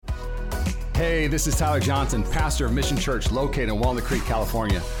Hey, this is Tyler Johnson, pastor of Mission Church located in Walnut Creek,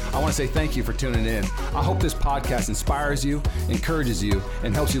 California. I want to say thank you for tuning in. I hope this podcast inspires you, encourages you,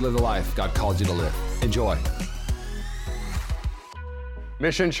 and helps you live the life God called you to live. Enjoy.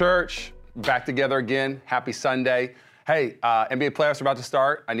 Mission Church, back together again. Happy Sunday. Hey, NBA playoffs are about to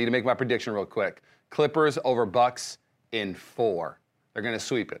start. I need to make my prediction real quick. Clippers over Bucks in 4. They're going to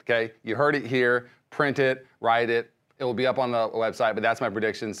sweep it, okay? You heard it here. Print it, write it. It will be up on the website, but that's my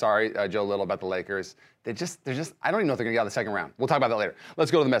prediction. Sorry, Joe Little, about the Lakers. They're just, I don't even know if they're gonna get out of the second round. We'll talk about that later.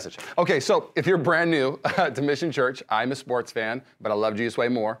 Let's go to the message. Okay, so if you're brand new to Mission Church, I'm a sports fan, but I love Jesus way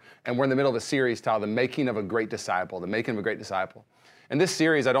more. And we're in the middle of a series titled The Making of a Great Disciple, The Making of a Great Disciple. And this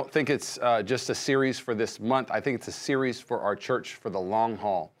series, I don't think it's just a series for this month. I think it's a series for our church for the long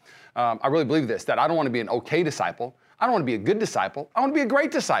haul. I really believe this, that I don't wanna be an okay disciple. I don't wanna be a good disciple. I wanna be a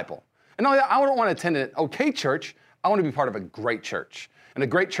great disciple. And I don't wanna attend an okay church. I want to be part of a great church. And a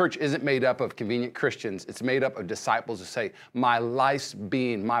great church isn't made up of convenient Christians. It's made up of disciples who say, my life's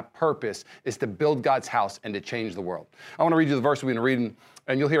being, my purpose is to build God's house and to change the world. I want to read you the verse we've been reading,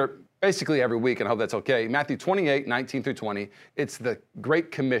 and you'll hear it basically every week, and I hope that's okay. Matthew 28, 19 through 20. It's the Great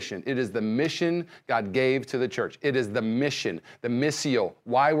Commission. It is the mission God gave to the church. It is the mission, the missio,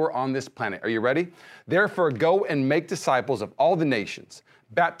 why we're on this planet. Are you ready? Therefore, go and make disciples of all the nations,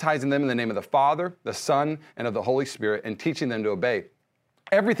 baptizing them in the name of the Father, the Son, and of the Holy Spirit, and teaching them to obey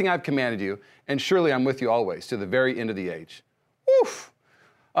everything I've commanded you, and surely I'm with you always to the very end of the age. Oof.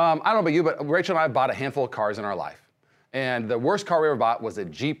 I don't know about you, but Rachel and I bought a handful of cars in our life. And the worst car we ever bought was a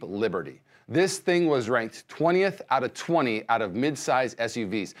Jeep Liberty. This thing was ranked 20th out of 20 out of mid-size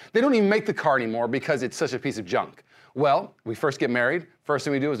SUVs. They don't even make the car anymore because it's such a piece of junk. Well, we first get married. First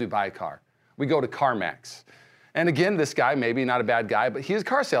thing we do is we buy a car. We go to CarMax. And again, this guy, maybe not a bad guy, but he's a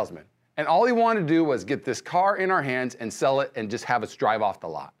car salesman. And all he wanted to do was get this car in our hands and sell it and just have us drive off the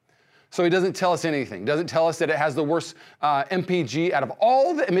lot. So he doesn't tell us anything. Doesn't tell us that it has the worst MPG out of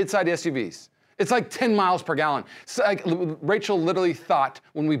all the mid-size SUVs. It's like 10 miles per gallon. So, like, Rachel literally thought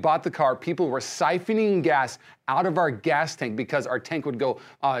when we bought the car, people were siphoning gas out of our gas tank because our tank would go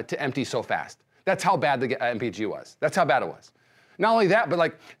to empty so fast. That's how bad the MPG was. That's how bad it was. Not only that, but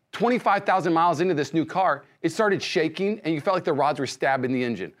like 25,000 miles into this new car, it started shaking and you felt like the rods were stabbing the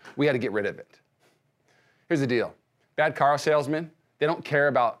engine. We had to get rid of it. Here's the deal. Bad car salesmen, they don't care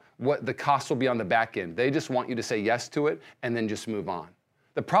about what the cost will be on the back end. They just want you to say yes to it and then just move on.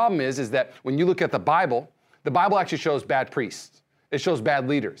 The problem is that when you look at the Bible actually shows bad priests. It shows bad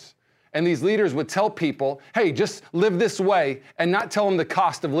leaders. And these leaders would tell people, hey, just live this way, and not tell them the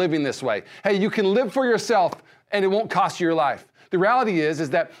cost of living this way. Hey, you can live for yourself and it won't cost you your life. The reality is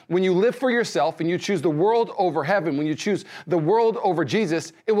that when you live for yourself and you choose the world over heaven, when you choose the world over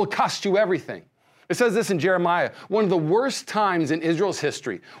Jesus, it will cost you everything. It says this in Jeremiah, one of the worst times in Israel's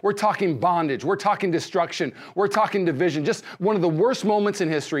history. We're talking bondage, we're talking destruction, we're talking division, just one of the worst moments in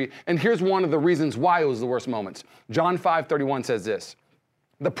history. And here's one of the reasons why it was the worst moments. John 5:31 says this,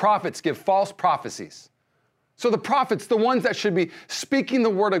 the prophets give false prophecies. So the prophets, the ones that should be speaking the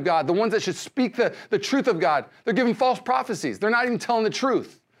word of God, the ones that should speak the truth of God, they're giving false prophecies. They're not even telling the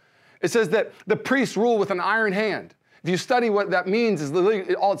truth. It says that the priests rule with an iron hand. If you study what that means, is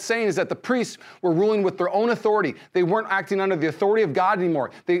literally, all it's saying is that the priests were ruling with their own authority. They weren't acting under the authority of God anymore.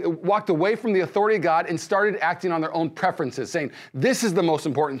 They walked away from the authority of God and started acting on their own preferences, saying, this is the most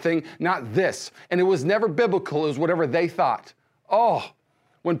important thing, not this. And it was never biblical. It was whatever they thought. Oh,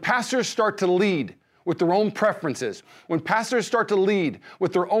 when pastors start to lead with their own preferences, when pastors start to lead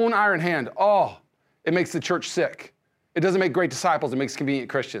with their own iron hand, oh, it makes the church sick. It doesn't make great disciples, it makes convenient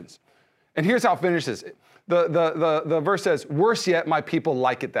Christians. And here's how it finishes. The verse says, worse yet, my people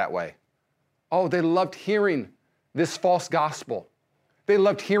like it that way. Oh, they loved hearing this false gospel. They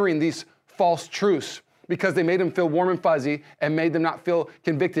loved hearing these false truths because they made them feel warm and fuzzy and made them not feel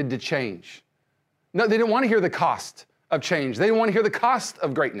convicted to change. No, they didn't want to hear the cost of change. They didn't want to hear the cost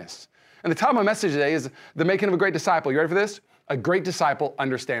of greatness. And the title of my message today is The Making of a Great Disciple. You ready for this? A great disciple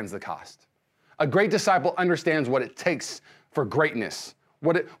understands the cost. A great disciple understands what it takes for greatness,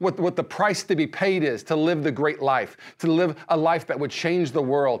 what the price to be paid is to live the great life, to live a life that would change the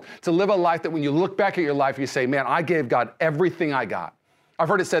world, to live a life that when you look back at your life, you say, man, I gave God everything I got. I've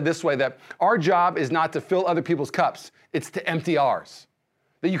heard it said this way, that our job is not to fill other people's cups, it's to empty ours.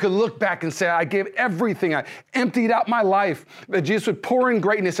 That you could look back and say, I gave everything. I emptied out my life. That Jesus would pour in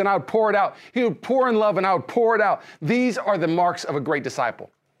greatness and I would pour it out. He would pour in love and I would pour it out. These are the marks of a great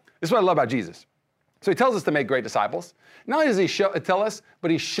disciple. This is what I love about Jesus. So he tells us to make great disciples. Not only does he tell us, but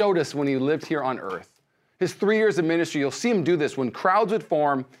he showed us when he lived here on earth. His 3 years of ministry, you'll see him do this. When crowds would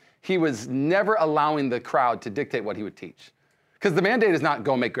form, he was never allowing the crowd to dictate what he would teach. Because the mandate is not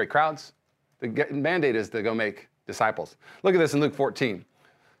go make great crowds. The mandate is to go make disciples. Look at this in Luke 14.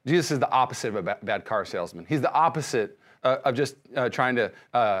 Jesus is the opposite of a bad car salesman. He's the opposite of just trying to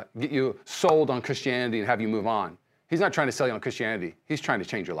get you sold on Christianity and have you move on. He's not trying to sell you on Christianity. He's trying to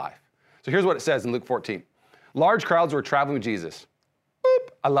change your life. So here's what it says in Luke 14. Large crowds were traveling with Jesus. Boop,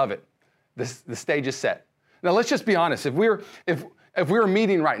 I love it. The stage is set. Now let's just be honest. If we were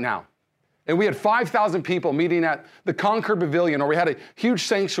meeting right now, and we had 5,000 people meeting at the Concord Pavilion, or we had a huge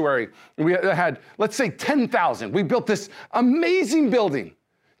sanctuary, and we had, let's say, 10,000. We built this amazing building.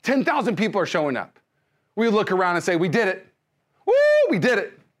 10,000 people are showing up. We would look around and say, we did it. Woo, we did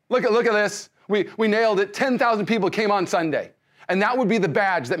it. Look at this. We nailed it. 10,000 people came on Sunday. And that would be the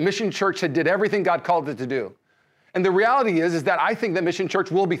badge that Mission Church had did everything God called it to do. And the reality is that I think that Mission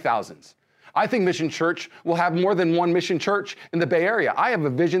Church will be thousands. I think Mission Church will have more than one Mission Church in the Bay Area. I have a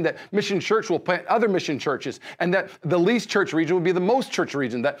vision that Mission Church will plant other mission churches, and that the least church region will be the most church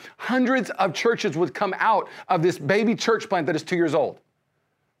region, that hundreds of churches would come out of this baby church plant that is 2 years old.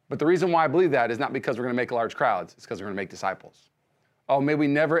 But the reason why I believe that is not because we're going to make large crowds. It's because we're going to make disciples. Oh, may we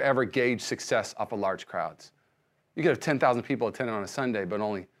never, ever gauge success off of large crowds. You could have 10,000 people attending on a Sunday, but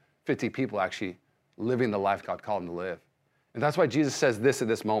only 50 people actually living the life God called them to live. And that's why Jesus says this at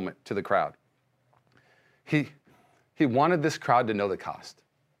this moment to the crowd. He wanted this crowd to know the cost.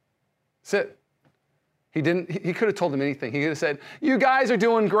 That's it. He could have told them anything. He could have said, you guys are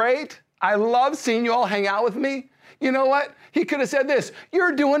doing great. I love seeing you all hang out with me. You know what? He could have said this,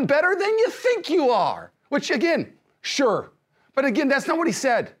 you're doing better than you think you are. Which again, sure. But again, that's not what he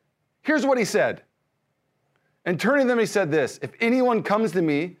said. Here's what he said. And turning to them, he said this, if anyone comes to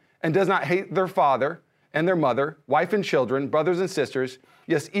me and does not hate their father and their mother, wife and children, brothers and sisters,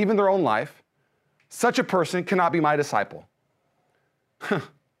 yes, even their own life, such a person cannot be my disciple.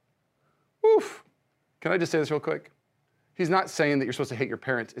 Oof. Can I just say this real quick? He's not saying that you're supposed to hate your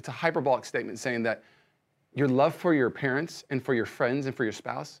parents. It's a hyperbolic statement saying that your love for your parents and for your friends and for your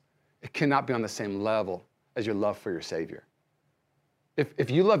spouse, it cannot be on the same level as your love for your Savior. If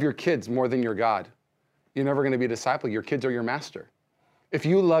you love your kids more than your God, you're never going to be a disciple. Your kids are your master. If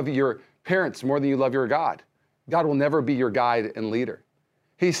you love your parents more than you love your God, God will never be your guide and leader.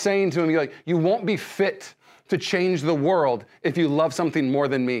 He's saying to him, you won't be fit to change the world if you love something more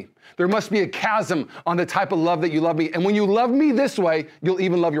than me. There must be a chasm on the type of love that you love me. And when you love me this way, you'll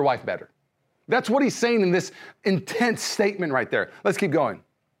even love your wife better. That's what he's saying in this intense statement right there. Let's keep going.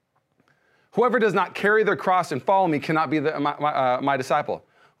 Whoever does not carry their cross and follow me cannot be my disciple.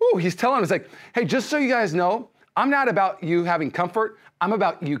 Ooh, he's telling us hey, just so you guys know, I'm not about you having comfort. I'm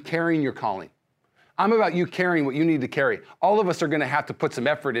about you carrying your calling. I'm about you carrying what you need to carry. All of us are going to have to put some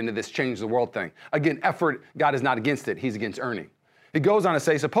effort into this change the world thing. Again, effort, God is not against it. He's against earning. He goes on to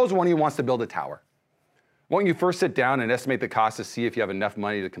say, suppose one of you wants to build a tower. Won't you first sit down and estimate the cost to see if you have enough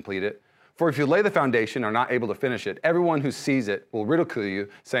money to complete it? For if you lay the foundation and are not able to finish it, everyone who sees it will ridicule you,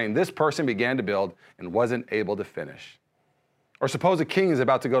 saying, this person began to build and wasn't able to finish. Or suppose a king is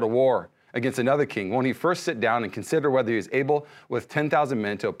about to go to war against another king. Won't he first sit down and consider whether he is able with 10,000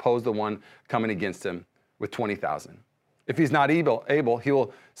 men to oppose the one coming against him with 20,000? If he's not able, he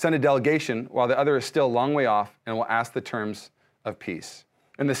will send a delegation while the other is still a long way off and will ask the terms of peace.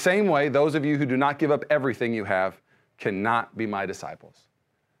 In the same way, those of you who do not give up everything you have cannot be my disciples.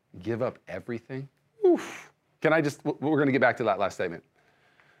 Give up everything? Oof. We're going to get back to that last statement.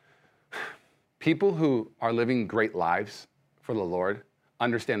 People who are living great lives for the Lord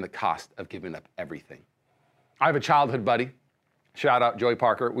understand the cost of giving up everything. I have a childhood buddy. Shout out Joey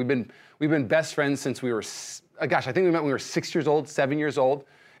Parker. We've been best friends since we were, I think we met when we were 6 years old, 7 years old.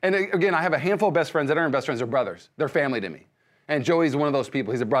 And again, I have a handful of best friends that aren't best friends, they're brothers. They're family to me. And Joey's one of those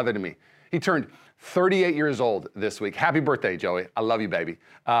people. He's a brother to me. He turned 38 years old this week. Happy birthday, Joey. I love you, baby.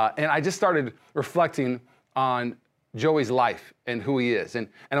 And I just started reflecting on Joey's life and who he is. And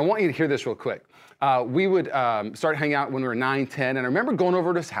I want you to hear this real quick. We would start hanging out when we were 9, 10. And I remember going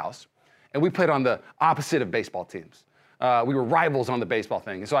over to his house, and we played on the opposite of baseball teams. We were rivals on the baseball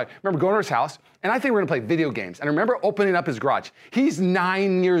thing. And so I remember going to his house, and I think we were going to play video games. And I remember opening up his garage. He's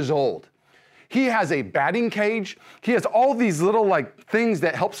 9 years old. He has a batting cage. He has all these little things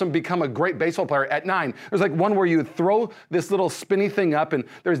that helps him become a great baseball player at 9. There's one where you throw this little spinny thing up and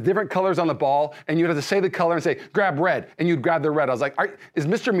there's different colors on the ball and you'd have to say the color and say, grab red, and you'd grab the red. I was like, is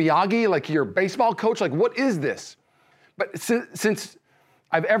Mr. Miyagi your baseball coach? What is this? But since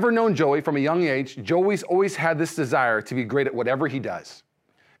I've ever known Joey from a young age, Joey's always had this desire to be great at whatever he does.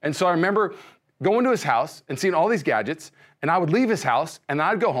 And so I remember going to his house and seeing all these gadgets, and I would leave his house and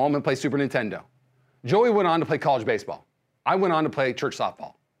I'd go home and play Super Nintendo. Joey went on to play college baseball. I went on to play church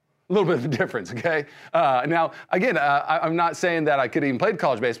softball. A little bit of a difference, okay? Now, again, I'm not saying that I could even play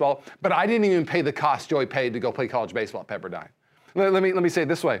college baseball, but I didn't even pay the cost Joey paid to go play college baseball at Pepperdine. Let me say it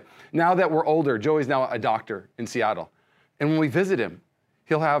this way. Now that we're older, Joey's now a doctor in Seattle. And when we visit him,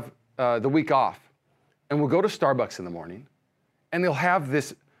 he'll have the week off. And we'll go to Starbucks in the morning, and they'll have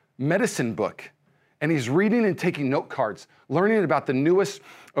this medicine book. And he's reading and taking note cards, learning about the newest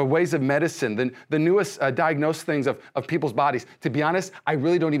ways of medicine, the newest diagnosed things of people's bodies. To be honest, I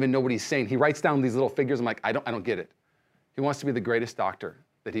really don't even know what he's saying. He writes down these little figures. I'm like, I don't get it. He wants to be the greatest doctor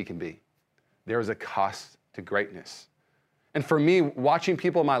that he can be. There is a cost to greatness. And for me, watching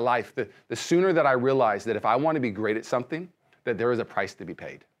people in my life, the sooner that I realize that if I want to be great at something, that there is a price to be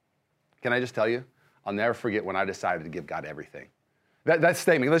paid. Can I just tell you? I'll never forget when I decided to give God everything. That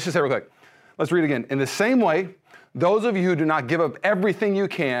statement, let's just say it real quick. Let's read it again. In the same way, those of you who do not give up everything you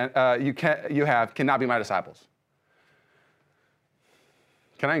have cannot be my disciples.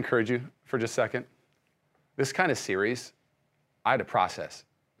 Can I encourage you for just a second? This kind of series, I had to process.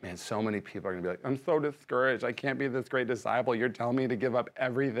 Man, so many people are going to be like, I'm so discouraged. I can't be this great disciple. You're telling me to give up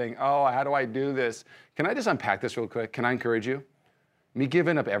everything. Oh, how do I do this? Can I just unpack this real quick? Can I encourage you? Me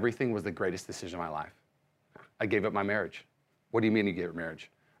giving up everything was the greatest decision of my life. I gave up my marriage. What do you mean you gave up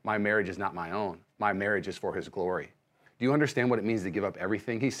marriage? My marriage is not my own. My marriage is for his glory. Do you understand what it means to give up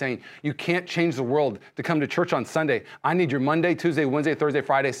everything? He's saying, you can't change the world to come to church on Sunday. I need your Monday, Tuesday, Wednesday, Thursday,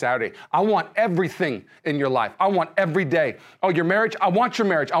 Friday, Saturday. I want everything in your life. I want every day. Oh, your marriage? I want your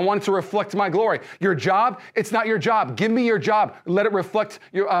marriage. I want it to reflect my glory. Your job? It's not your job. Give me your job. Let it reflect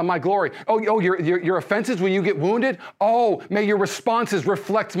my glory. Your offenses when you get wounded? Oh, may your responses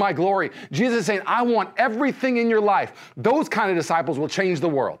reflect my glory. Jesus is saying, I want everything in your life. Those kind of disciples will change the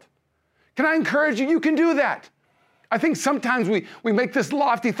world. Can I encourage you? You can do that. I think sometimes we make this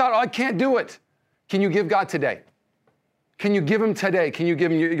lofty thought, oh, I can't do it. Can you give God today? Can you give him today? Can you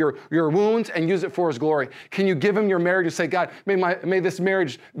give him your wounds and use it for his glory? Can you give him your marriage and say, God, may this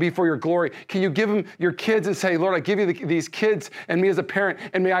marriage be for your glory? Can you give him your kids and say, Lord, I give you these kids and me as a parent,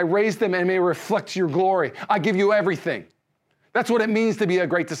 and may I raise them and may it reflect your glory. I give you everything. That's what it means to be a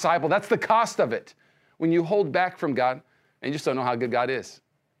great disciple. That's the cost of it. When you hold back from God and you just don't know how good God is.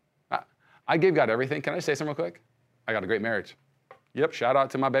 I gave God everything. Can I say something real quick? I got a great marriage. Yep, shout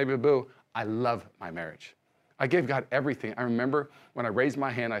out to my baby boo. I love my marriage. I gave God everything. I remember when I raised my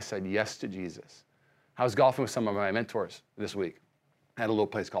hand, I said yes to Jesus. I was golfing with some of my mentors this week at a little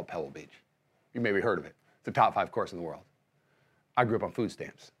place called Pebble Beach. You maybe heard of it. It's the top 5 course in the world. I grew up on food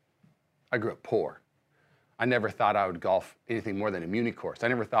stamps. I grew up poor. I never thought I would golf anything more than a Muni course. I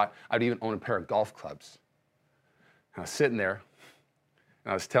never thought I'd even own a pair of golf clubs. I was sitting there,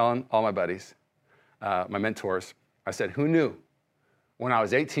 and I was telling all my buddies, my mentors, I said, who knew when I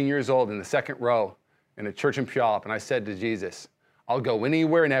was 18 years old in the second row in a church in Puyallup, and I said to Jesus, I'll go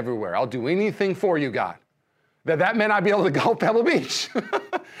anywhere and everywhere. I'll do anything for you, God. That meant I'd be able to golf Pebble Beach.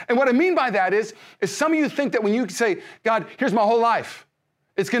 And what I mean by that is some of you think that when you say, God, here's my whole life,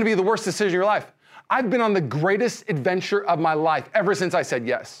 it's going to be the worst decision of your life. I've been on the greatest adventure of my life ever since I said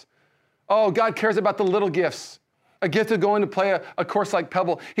yes. Oh, God cares about the little gifts. A gift to go in to play a course like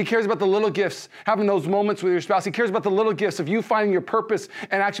Pebble. He cares about the little gifts, having those moments with your spouse. He cares about the little gifts of you finding your purpose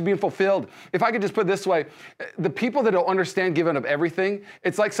and actually being fulfilled. If I could just put it this way, the people that don't understand giving up everything,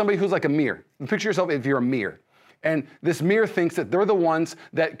 it's like somebody who's like a mirror. Picture yourself if you're a mirror. And this mirror thinks that they're the ones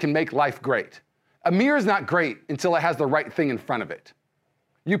that can make life great. A mirror is not great until it has the right thing in front of it.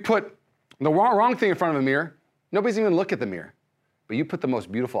 You put the wrong thing in front of a mirror, nobody's even look at the mirror. But you put the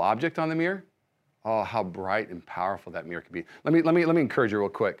most beautiful object on the mirror, oh, how bright and powerful that mirror can be. Let me encourage you real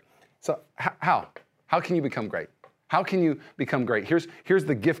quick. So how can you become great? How can you become great? Here's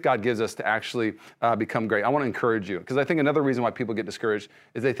the gift God gives us to actually become great. I want to encourage you, because I think another reason why people get discouraged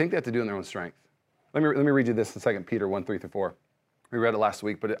is they think they have to do it in their own strength. Let me read you this in 2 Peter 1:3-4. We read it last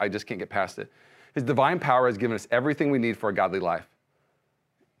week, but I just can't get past it. His divine power has given us everything we need for a godly life.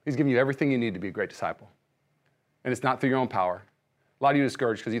 He's given you everything you need to be a great disciple. And it's not through your own power. A lot of you are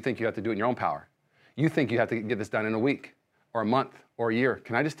discouraged because you think you have to do it in your own power. You think you have to get this done in a week or a month or a year.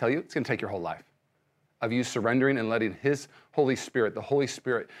 Can I just tell you, it's going to take your whole life of you surrendering and letting his Holy Spirit, the Holy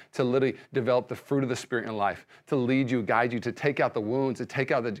Spirit, to literally develop the fruit of the Spirit in life, to lead you, guide you, to take out the wounds, to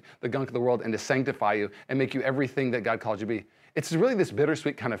take out the gunk of the world, and to sanctify you and make you everything that God called you to be. It's really this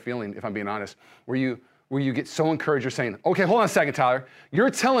bittersweet kind of feeling, if I'm being honest, where you get so encouraged, you're saying, okay, hold on a second, Tyler.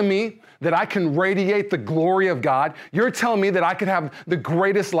 You're telling me that I can radiate the glory of God. You're telling me that I could have the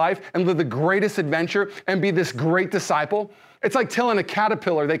greatest life and live the greatest adventure and be this great disciple. It's like telling a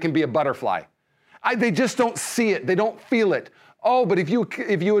caterpillar they can be a butterfly. They just don't see it. They don't feel it. Oh, but if you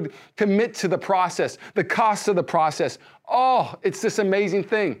would commit to the process, the cost of the process, oh, it's this amazing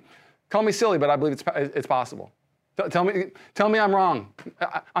thing. Call me silly, but I believe it's possible. Tell me I'm wrong.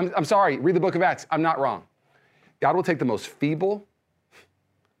 I'm sorry. Read the book of Acts. I'm not wrong. God will take the most feeble,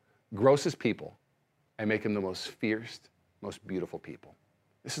 grossest people and make them the most fierce, most beautiful people.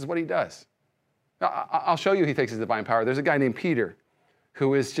 This is what he does. I'll show you he takes his divine power. There's a guy named Peter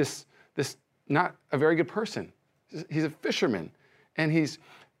who is just this not a very good person. He's a fisherman, and he's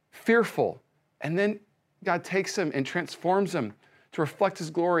fearful. And then God takes him and transforms him to reflect his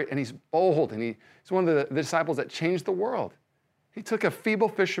glory, and he's bold, and he's one of the disciples that changed the world. He took a feeble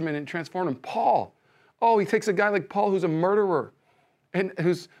fisherman and transformed him. Paul, he takes a guy like Paul who's a murderer and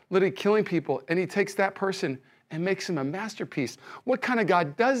who's literally killing people, and he takes that person and makes him a masterpiece. What kind of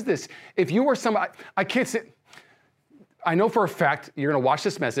God does this? If you were somebody, I can't say, I know for a fact you're going to watch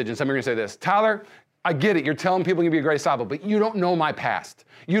this message and some of you are going to say this, Tyler, I get it. You're telling people you're going to be a great disciple, but you don't know my past.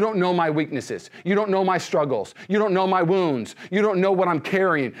 You don't know my weaknesses. You don't know my struggles. You don't know my wounds. You don't know what I'm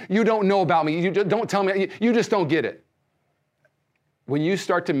carrying. You don't know about me. You don't tell me. You just don't get it. When you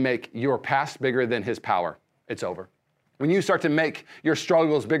start to make your past bigger than his power, it's over. When you start to make your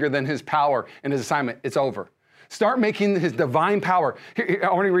struggles bigger than his power and his assignment, it's over. Start making his divine power. Here,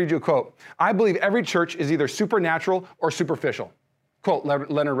 I want to read you a quote. I believe every church is either supernatural or superficial. Quote,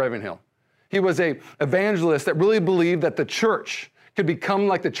 Leonard Ravenhill. He was an evangelist that really believed that the church could become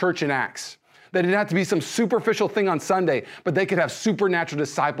like the church in Acts. That it didn't have to be some superficial thing on Sunday, but they could have supernatural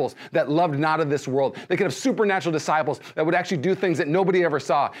disciples that loved not of this world. They could have supernatural disciples that would actually do things that nobody ever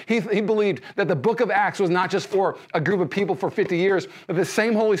saw. He believed that the book of Acts was not just for a group of people for 50 years, but the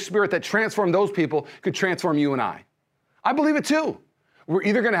same Holy Spirit that transformed those people could transform you and I. I believe it too. We're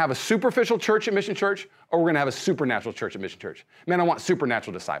either going to have a superficial church at Mission Church, or we're going to have a supernatural church at Mission Church. Man, I want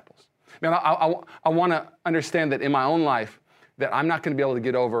supernatural disciples. Man, I want to understand that in my own life, that I'm not going to be able to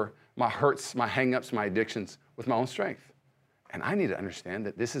get over my hurts, my hang-ups, my addictions with my own strength. And I need to understand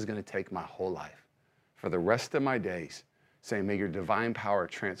that this is going to take my whole life for the rest of my days, saying, may your divine power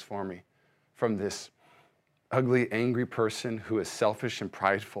transform me from this ugly, angry person who is selfish and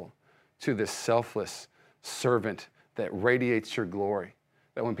prideful to this selfless servant that radiates your glory.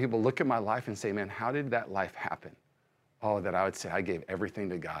 That when people look at my life and say, man, how did that life happen? That I would say, I gave everything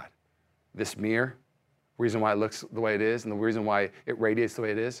to God. This mirror, reason why it looks the way it is and the reason why it radiates the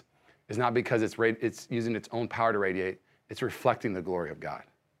way it is not because it's using its own power to radiate. It's reflecting the glory of God.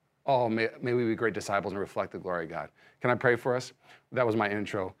 May we be great disciples and reflect the glory of God. Can I pray for us? That was my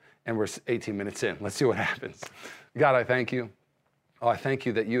intro, and we're 18 minutes in. Let's see what happens. God, I thank you. I thank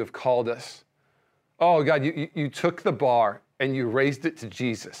you that you have called us. God, you took the bar and you raised it to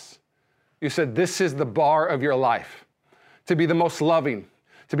Jesus. You said, this is the bar of your life, to be the most loving,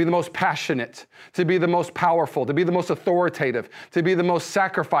 to be the most passionate, to be the most powerful, to be the most authoritative, to be the most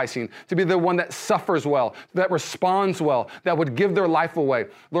sacrificing, to be the one that suffers well, that responds well, that would give their life away.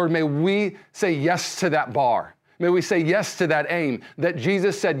 Lord, may we say yes to that bar. May we say yes to that aim, that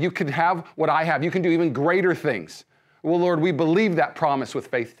Jesus said, you can have what I have. You can do even greater things. Well, Lord, we believe that promise with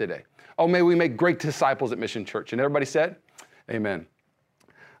faith today. May we make great disciples at Mission Church. And everybody said, amen.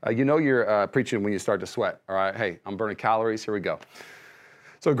 You know you're preaching when you start to sweat, all right? Hey, I'm burning calories. Here we go.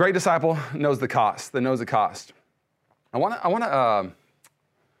 So a great disciple knows the cost. That knows the cost. I want to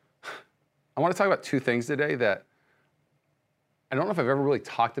talk about two things today that I don't know if I've ever really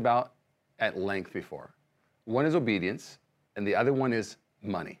talked about at length before. One is obedience, and the other one is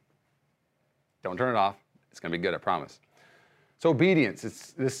money. Don't turn it off. It's going to be good, I promise. So obedience,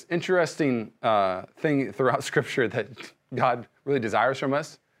 it's this interesting thing throughout Scripture that God really desires from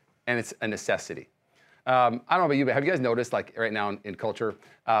us, and it's a necessity. I don't know about you, but have you guys noticed, like right now in culture,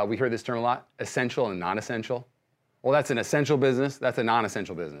 we hear this term a lot, essential and non-essential? Well, that's an essential business, that's a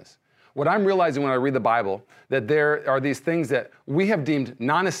non-essential business. What I'm realizing when I read the Bible, that there are these things that we have deemed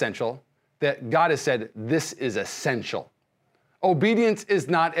non-essential, that God has said, this is essential. Obedience is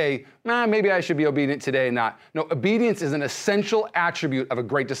not maybe I should be obedient today, not. No, obedience is an essential attribute of a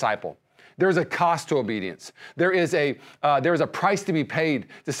great disciple. There's a cost to obedience. There is a price to be paid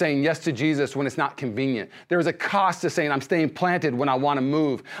to saying yes to Jesus when it's not convenient. There is a cost to saying I'm staying planted when I want to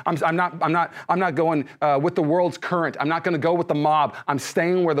move. I'm not going with the world's current. I'm not going to go with the mob. I'm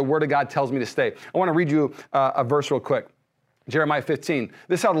staying where the Word of God tells me to stay. I want to read you a verse real quick. Jeremiah 15.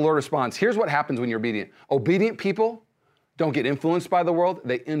 This is how the Lord responds. Here's what happens when you're obedient. Obedient people don't get influenced by the world.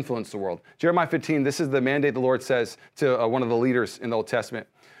 They influence the world. Jeremiah 15. This is the mandate the Lord says to one of the leaders in the Old Testament.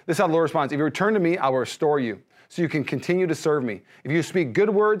 This is how the Lord responds. If you return to me, I will restore you so you can continue to serve me. If you speak good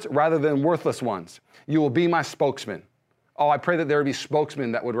words rather than worthless ones, you will be my spokesman. Oh, I pray that there would be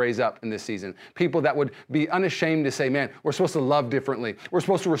spokesmen that would raise up in this season. People that would be unashamed to say, man, we're supposed to love differently. We're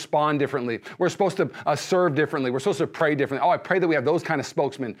supposed to respond differently. We're supposed to serve differently. We're supposed to pray differently. Oh, I pray that we have those kind of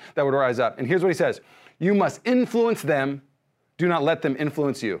spokesmen that would rise up. And here's what he says. You must influence them. Do not let them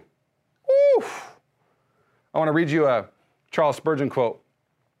influence you. Oof. I want to read you a Charles Spurgeon quote.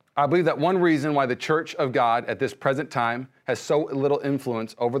 I believe that one reason why the Church of God at this present time has so little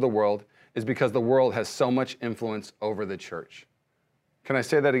influence over the world is because the world has so much influence over the church. Can I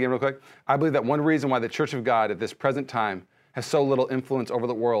say that again real quick? I believe that one reason why the Church of God at this present time has so little influence over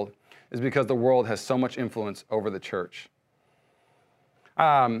the world is because the world has so much influence over the church.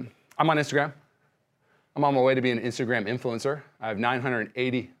 I'm on Instagram. I'm on my way to be an Instagram influencer. I have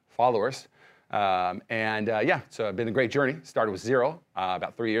 980 followers. So it's been a great journey. Started with 0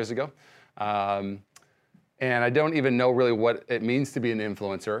 about 3 years ago. And I don't even know really what it means to be an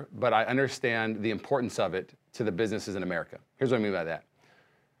influencer, but I understand the importance of it to the businesses in America. Here's what I mean by that.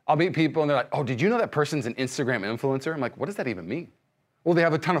 I'll meet people and they're like, oh, did you know that person's an Instagram influencer? I'm like, what does that even mean? Well, they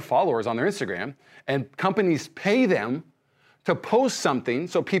have a ton of followers on their Instagram and companies pay them to post something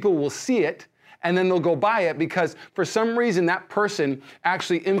so people will see it and then they'll go buy it because for some reason that person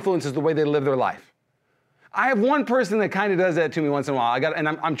actually influences the way they live their life. I have one person that kind of does that to me once in a while.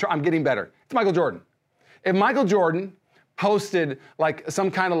 I'm getting better. It's Michael Jordan. If Michael Jordan posted like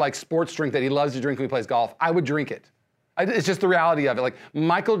some kind of like sports drink that he loves to drink when he plays golf, I would drink it. It's just the reality of it. Like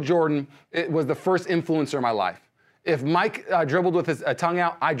Michael Jordan, it was the first influencer in my life. If Mike dribbled with his tongue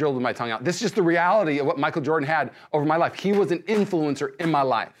out, I dribbled with my tongue out. This is just the reality of what Michael Jordan had over my life. He was an influencer in my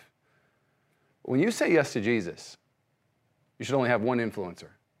life. When you say yes to Jesus, you should only have one influencer,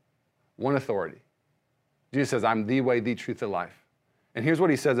 one authority. Jesus says, I'm the way, the truth, the life. And here's what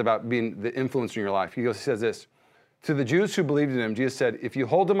he says about being the influencer in your life. He says this, to the Jews who believed in him, Jesus said, if you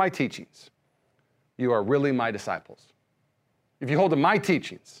hold to my teachings, you are really my disciples. If you hold to my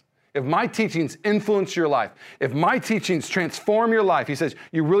teachings, if my teachings influence your life, if my teachings transform your life, he says,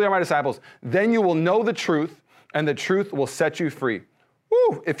 you really are my disciples, then you will know the truth and the truth will set you free.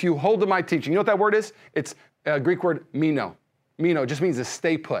 Woo! If you hold to my teaching, you know what that word is? It's a Greek word, meno. Meno just means to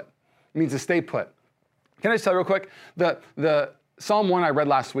stay put. It means to stay put. Can I just tell you real quick? The Psalm 1 I read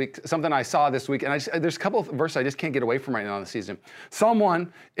last week, something I saw this week, and there's a couple of verses I just can't get away from right now in the season. Psalm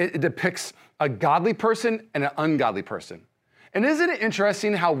 1, it depicts a godly person and an ungodly person. And isn't it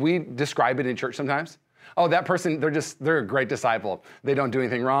interesting how we describe it in church sometimes? Oh, that person, they're a great disciple. They don't do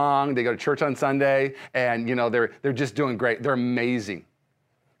anything wrong. They go to church on Sunday, and they're just doing great. They're amazing.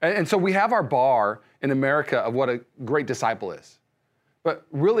 And so we have our bar in America of what a great disciple is. But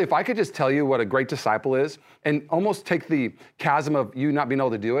really, if I could just tell you what a great disciple is and almost take the chasm of you not being able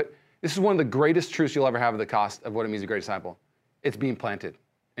to do it, this is one of the greatest truths you'll ever have at the cost of what it means to be a great disciple. It's being planted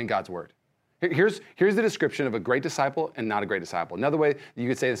in God's word. Here's the description of a great disciple and not a great disciple. Another way you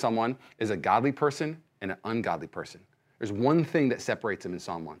could say to someone is a godly person and an ungodly person. There's one thing that separates them in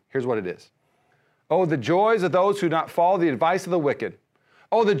Psalm 1. Here's what it is. Oh, the joys of those who do not follow the advice of the wicked.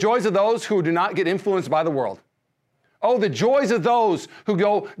 Oh, the joys of those who do not get influenced by the world. Oh, the joys of those who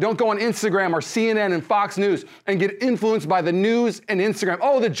don't go on Instagram or CNN and Fox News and get influenced by the news and Instagram.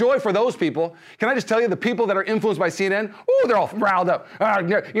 Oh, the joy for those people. Can I just tell you, the people that are influenced by CNN, oh, they're all riled up.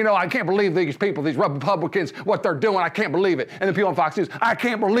 I can't believe these people, these Republicans, what they're doing. I can't believe it. And the people on Fox News, I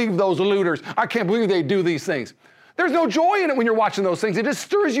can't believe those looters. I can't believe they do these things. There's no joy in it when you're watching those things. It just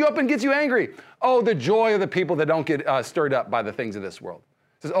stirs you up and gets you angry. Oh, the joy of the people that don't get stirred up by the things of this world.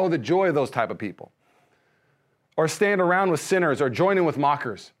 It says, oh, the joy of those type of people. Or stand around with sinners or join in with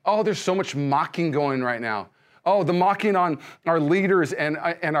mockers. Oh, there's so much mocking going right now. Oh, the mocking on our leaders and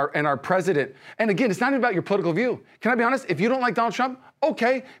our president. And again, it's not about your political view. Can I be honest? If you don't like Donald Trump,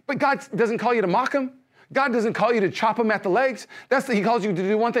 okay, but God doesn't call you to mock him. God doesn't call you to chop him at the legs. He calls you to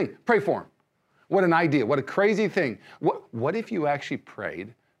do one thing, pray for him. What an idea, what a crazy thing. What if you actually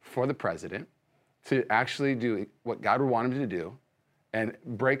prayed for the president to actually do what God would want him to do and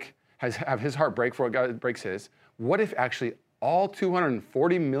have his heart break for what God breaks his? What if actually all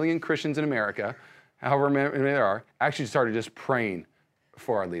 240 million Christians in America, however many there are, actually started just praying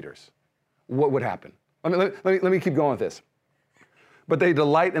for our leaders? What would happen? Let me keep going with this. But they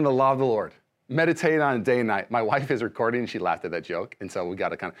delight in the law of the Lord, meditate on it day and night. My wife is recording and she laughed at that joke, and so we got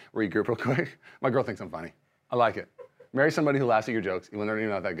to kind of regroup real quick. My girl thinks I'm funny. I like it. Marry somebody who laughs at your jokes, even though you're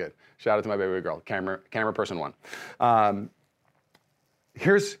not that good. Shout out to my baby girl, camera person one.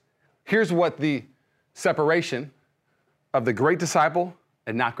 Here's what the separation of the great disciple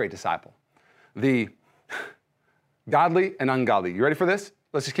and not great disciple. The godly and ungodly. You ready for this?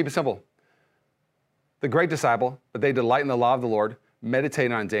 Let's just keep it simple. The great disciple, but they delight in the law of the Lord,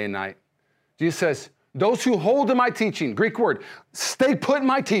 meditate on it day and night. Jesus says, Those who hold to my teaching, Greek word, stay put in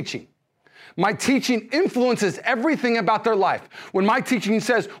my teaching. My teaching influences everything about their life. When my teaching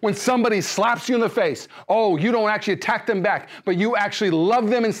says, when somebody slaps you in the face, oh, you don't actually attack them back, but you actually love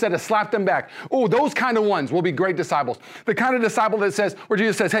them instead of slap them back. Oh, those kind of ones will be great disciples. The kind of disciple that says, where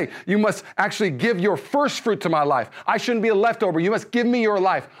Jesus says, hey, you must actually give your first fruit to my life. I shouldn't be a leftover. You must give me your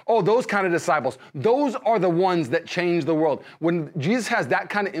life. Oh, those kind of disciples. Those are the ones that change the world. When Jesus has that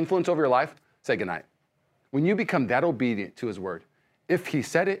kind of influence over your life, say goodnight. When you become that obedient to his word, if he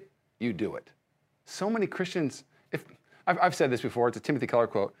said it, you do it. So many Christians, I've said this before, it's a Timothy Keller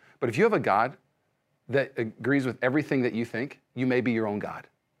quote, but if you have a God that agrees with everything that you think, you may be your own God.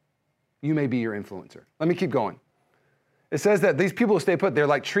 You may be your influencer. Let me keep going. It says that these people who stay put, they're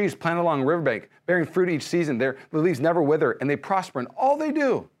like trees planted along a riverbank, bearing fruit each season. Their leaves never wither, and they prosper in all they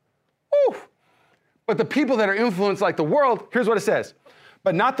do. Woo! But the people that are influenced like the world, here's what it says.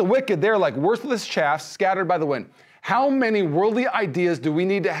 But not the wicked, they're like worthless chaff scattered by the wind. How many worldly ideas do we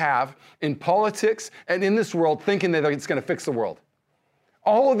need to have in politics and in this world thinking that it's going to fix the world?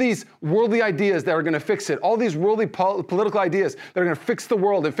 All of these worldly ideas that are going to fix it, all these worldly political ideas that are going to fix the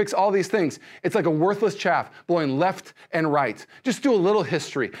world and fix all these things, it's like a worthless chaff blowing left and right. Just do a little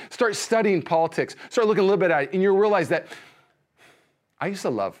history. Start studying politics. Start looking a little bit at it, and you'll realize that I used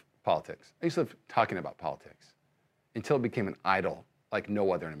to love politics. I used to love talking about politics until it became an idol like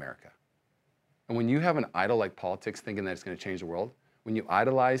no other in America. And when you have an idol like politics thinking that it's going to change the world, when you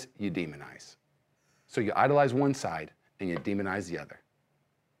idolize, you demonize. So you idolize one side and you demonize the other.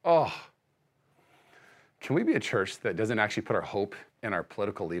 Oh, can we be a church that doesn't actually put our hope in our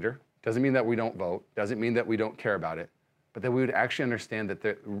political leader? Doesn't mean that we don't vote, doesn't mean that we don't care about it, but that we would actually understand that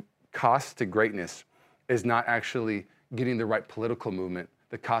the cost to greatness is not actually getting the right political movement.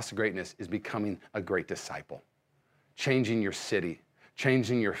 The cost to greatness is becoming a great disciple, changing your city,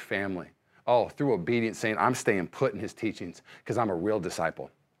 changing your family. Oh, through obedience, saying, I'm staying put in his teachings because I'm a real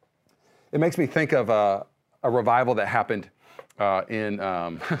disciple. It makes me think of a revival that happened it's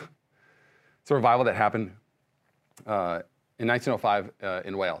a revival that happened in 1905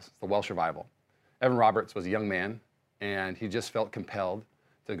 in Wales, the Welsh revival. Evan Roberts was a young man, and he just felt compelled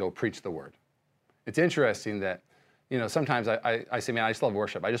to go preach the word. It's interesting that, sometimes I say, man, I just love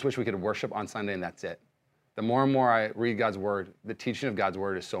worship. I just wish we could worship on Sunday and that's it. The more and more I read God's word, the teaching of God's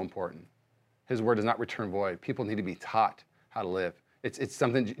word is so important. His word does not return void. People need to be taught how to live. It's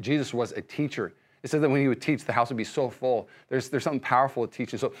something, Jesus was a teacher. It says that when he would teach, the house would be so full. There's something powerful with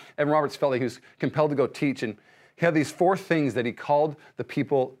teaching. So Evan Roberts felt like he was compelled to go teach, and he had these 4 things that he called the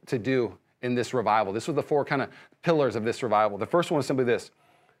people to do in this revival. This was the 4 kind of pillars of this revival. The first one was simply this: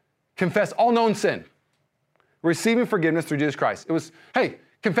 confess all known sin, receiving forgiveness through Jesus Christ. It was, hey,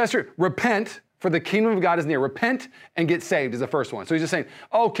 repent, for the kingdom of God is near. Repent and get saved is the first one. So he's just saying,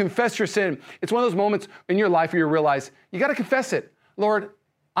 oh, confess your sin. It's one of those moments in your life where you realize you got to confess it. Lord,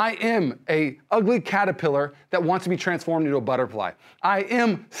 I am a ugly caterpillar that wants to be transformed into a butterfly. I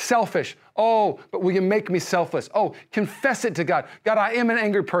am selfish. Oh, but will you make me selfless? Oh, confess it to God. God, I am an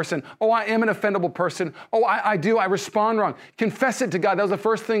angry person. Oh, I am an offendable person. Oh, I respond wrong. Confess it to God. That was the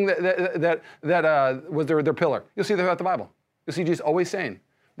first thing that was their pillar. You'll see that throughout the Bible. You'll see Jesus always saying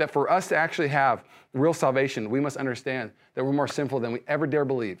that for us to actually have real salvation, we must understand that we're more sinful than we ever dare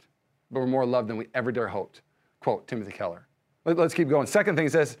believe, but we're more loved than we ever dare hoped. Quote, Timothy Keller. Let's keep going. Second thing he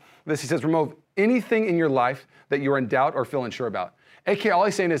says, remove anything in your life that you're in doubt or feel unsure about. AKA, all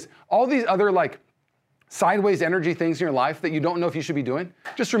he's saying is all these other sideways energy things in your life that you don't know if you should be doing,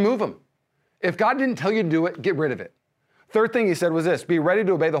 just remove them. If God didn't tell you to do it, get rid of it. Third thing he said was this: be ready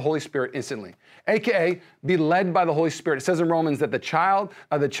to obey the Holy Spirit instantly. AKA, be led by the Holy Spirit. It says in Romans that the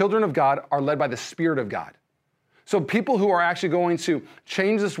children of God are led by the Spirit of God. So people who are actually going to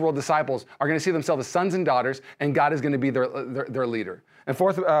change this world, disciples, are going to see themselves as sons and daughters, and God is going to be their leader. And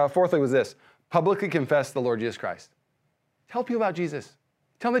fourthly was this: publicly confess the Lord Jesus Christ. Tell people about Jesus.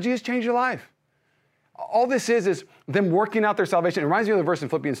 Tell them that Jesus changed your life. All this is them working out their salvation. It reminds me of the verse in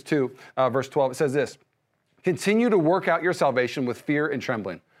Philippians 2, verse 12. It says this: continue to work out your salvation with fear and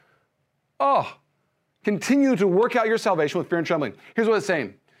trembling. Oh, continue to work out your salvation with fear and trembling. Here's what it's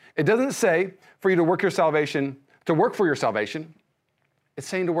saying. It doesn't say for you to work for your salvation. It's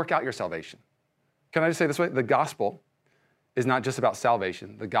saying to work out your salvation. Can I just say this way? The gospel is not just about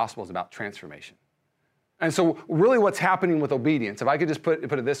salvation. The gospel is about transformation. And so really what's happening with obedience, if I could just put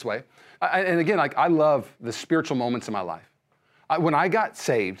it this way, and again, I love the spiritual moments in my life. When I got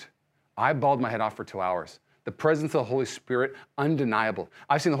saved, I bawled my head off for 2 hours. The presence of the Holy Spirit, undeniable.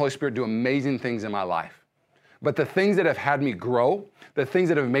 I've seen the Holy Spirit do amazing things in my life. But the things that have had me grow, the things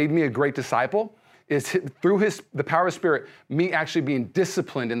that have made me a great disciple, is through the power of His Spirit, me actually being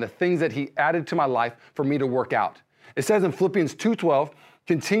disciplined in the things that He added to my life for me to work out. It says in Philippians 2:12,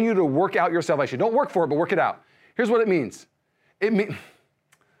 continue to work out your salvation. Don't work for it, but work it out. Here's what it means.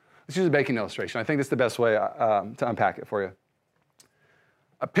 Let's use a baking illustration. I think this is the best way to unpack it for you.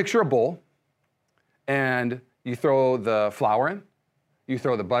 Picture a bowl, and you throw the flour in, you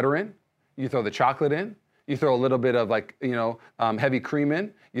throw the butter in, you throw the chocolate in, you throw a little bit of heavy cream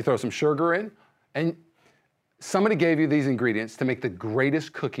in, you throw some sugar in, and somebody gave you these ingredients to make the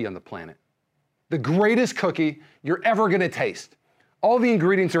greatest cookie on the planet. The greatest cookie you're ever gonna taste. All the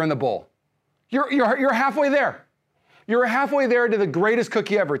ingredients are in the bowl. You're halfway there. You're halfway there to the greatest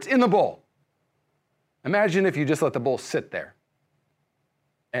cookie ever. It's in the bowl. Imagine if you just let the bowl sit there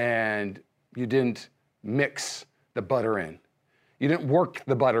and you didn't mix the butter in. You didn't work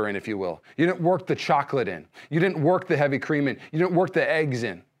the butter in, if you will. You didn't work the chocolate in. You didn't work the heavy cream in. You didn't work the eggs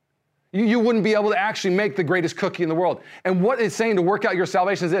in. You wouldn't be able to actually make the greatest cookie in the world. And what it's saying to work out your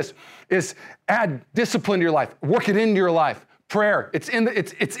salvation is this, is add discipline to your life. Work it into your life. Prayer, it's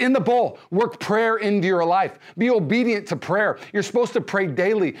in the bowl. Work prayer into your life. Be obedient to prayer. You're supposed to pray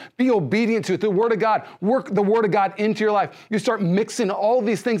daily. Be obedient to it, the Word of God. Work the Word of God into your life. You start mixing all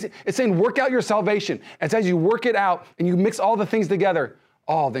these things. It's saying work out your salvation. And as you work it out and you mix all the things together,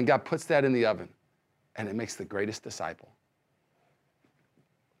 then God puts that in the oven and it makes the greatest disciple.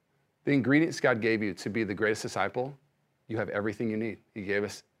 The ingredients God gave you to be the greatest disciple, you have everything you need. He gave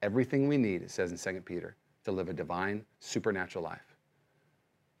us everything we need, it says in 2 Peter. To live a divine, supernatural life.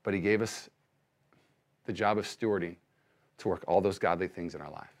 But He gave us the job of stewarding to work all those godly things in our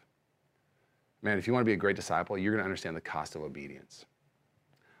life. Man, if you want to be a great disciple, you're going to understand the cost of obedience.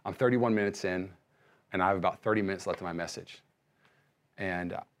 I'm 31 minutes in, and I have about 30 minutes left of my message.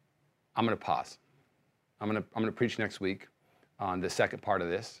 And I'm going to pause. I'm going to preach next week on the second part of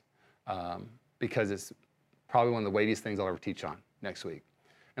this because it's probably one of the weightiest things I'll ever teach on next week.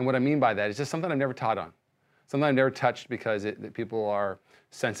 And what I mean by that is just something I've never taught on. Something I've never touched because that people are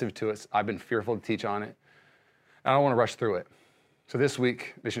sensitive to it. I've been fearful to teach on it. And I don't want to rush through it. So this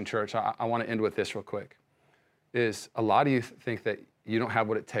week, Mission Church, I want to end with this real quick. Is a lot of you think that you don't have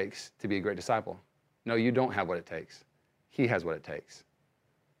what it takes to be a great disciple. No, you don't have what it takes. He has what it takes.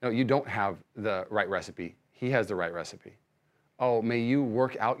 No, you don't have the right recipe. He has the right recipe. Oh, may you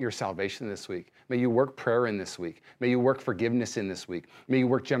work out your salvation this week. May you work prayer in this week. May you work forgiveness in this week. May you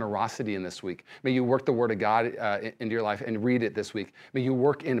work generosity in this week. May you work the Word of God into your life and read it this week. May you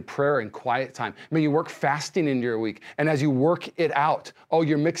work in prayer and quiet time. May you work fasting into your week. And as you work it out,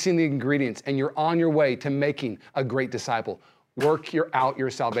 you're mixing the ingredients and you're on your way to making a great disciple. Work out your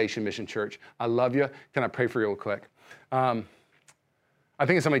salvation, Mission Church. I love you. Can I pray for you real quick? I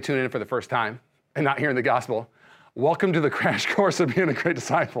think it's somebody tuning in for the first time and not hearing the gospel. Welcome to the crash course of being a great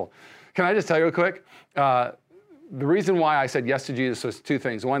disciple. Can I just tell you real quick? The reason why I said yes to Jesus was two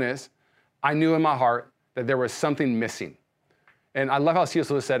things. One is, I knew in my heart that there was something missing. And I love how C.S.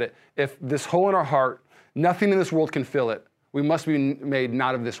 Lewis said it. If this hole in our heart, nothing in this world can fill it, we must be made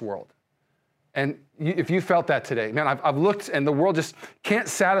not of this world. And if you felt that today, man, I've looked and the world just can't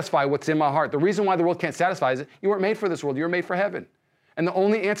satisfy what's in my heart. The reason why the world can't satisfy is that you weren't made for this world, you were made for heaven. And the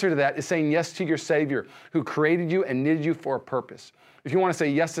only answer to that is saying yes to your Savior who created you and knitted you for a purpose. If you want to say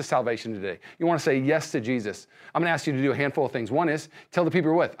yes to salvation today, you want to say yes to Jesus, I'm going to ask you to do a handful of things. One is, tell the people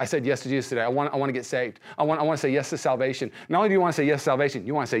you're with, I said yes to Jesus today. I want to get saved. I want to say yes to salvation. Not only do you want to say yes to salvation,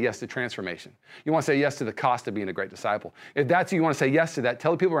 you want to say yes to transformation. You want to say yes to the cost of being a great disciple. If that's you want to say yes to that,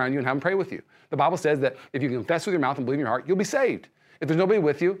 tell the people around you and have them pray with you. The Bible says that if you confess with your mouth and believe in your heart, you'll be saved. If there's nobody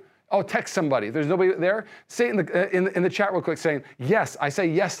with you, text somebody. If there's nobody there, say it in the chat real quick saying, yes, I say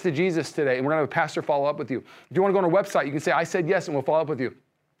yes to Jesus today. And we're going to have a pastor follow up with you. If you want to go on our website, you can say, I said yes, and we'll follow up with you.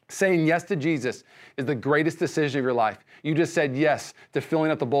 Saying yes to Jesus is the greatest decision of your life. You just said yes to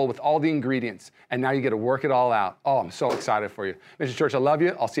filling up the bowl with all the ingredients, and now you get to work it all out. I'm so excited for you. Mission Church, I love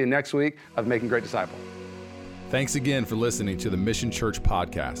you. I'll see you next week of Making Great Disciples. Thanks again for listening to the Mission Church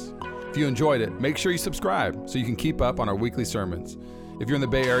podcast. If you enjoyed it, make sure you subscribe so you can keep up on our weekly sermons. If you're in the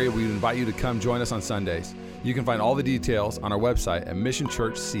Bay Area, we invite you to come join us on Sundays. You can find all the details on our website at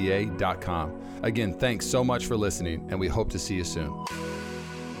missionchurchca.com. Again, thanks so much for listening, and we hope to see you soon.